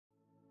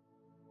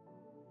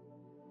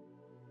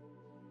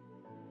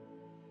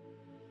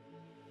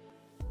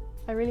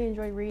I really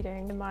enjoy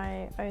reading in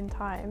my own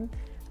time,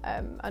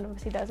 and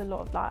obviously there's a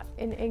lot of that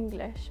in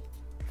English.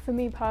 For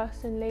me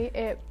personally,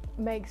 it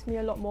makes me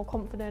a lot more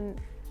confident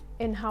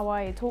in how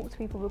I talk to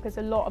people, because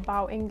a lot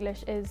about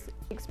English is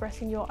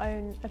expressing your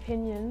own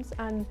opinions,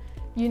 and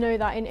you know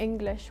that in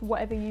English,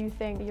 whatever you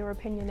think, your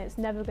opinion, it's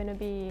never going to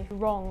be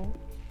wrong.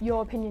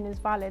 Your opinion is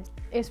valid.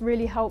 It's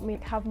really helped me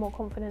have more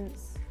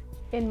confidence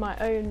in my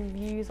own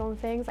views on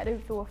things. I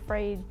don't feel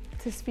afraid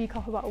to speak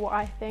up about what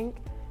I think.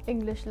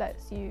 English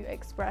lets you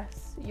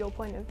express your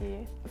point of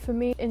view. For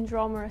me, in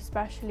drama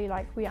especially,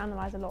 like, we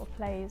analyse a lot of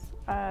plays,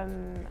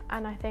 and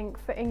I think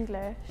for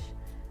English,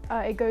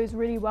 it goes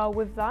really well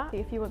with that.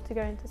 If you want to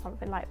go into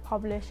something like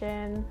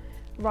publishing,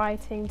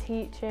 writing,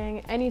 teaching,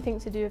 anything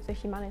to do with the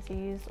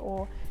humanities,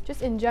 or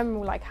just in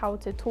general, like how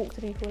to talk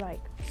to people,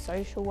 like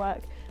social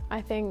work,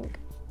 I think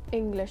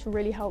English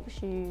really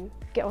helps you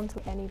get onto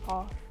any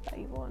path that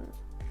you want.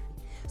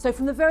 So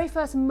from the very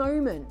first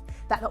moment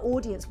that the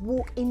audience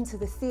walk into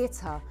the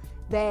theatre,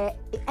 their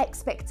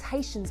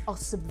expectations are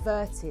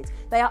subverted,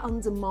 they are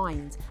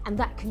undermined, and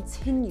that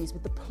continues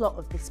with the plot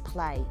of this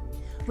play.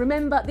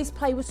 Remember, this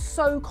play was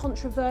so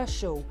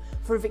controversial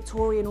for a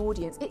Victorian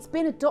audience. It's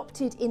been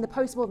adopted in the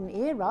postmodern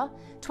era.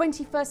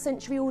 21st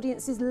century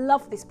audiences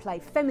love this play,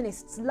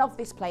 feminists love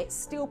this play, it's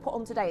still put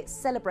on today, it's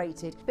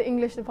celebrated. The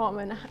English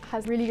department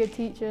has really good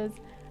teachers.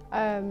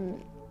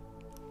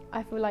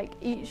 I feel like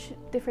each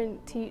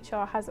different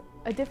teacher has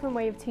a different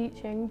way of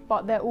teaching,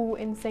 but they're all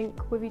in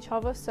sync with each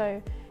other.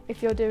 So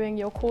if you're doing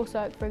your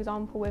coursework, for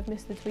example, with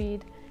Mr.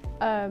 Tweed,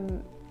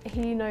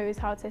 he knows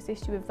how to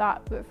assist you with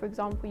that. But for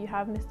example, you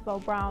have Mr. Bell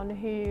Brown,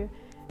 he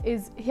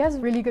has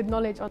really good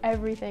knowledge on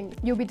everything.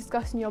 You'll be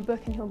discussing your book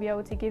and he'll be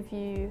able to give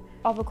you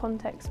other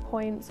context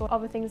points or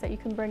other things that you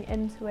can bring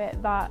into it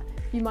that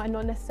you might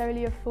not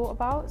necessarily have thought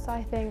about. So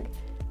I think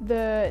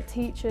the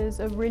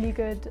teachers are really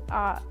good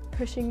at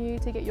pushing you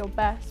to get your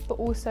best, but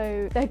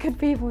also they're good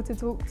people to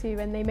talk to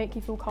and they make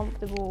you feel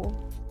comfortable.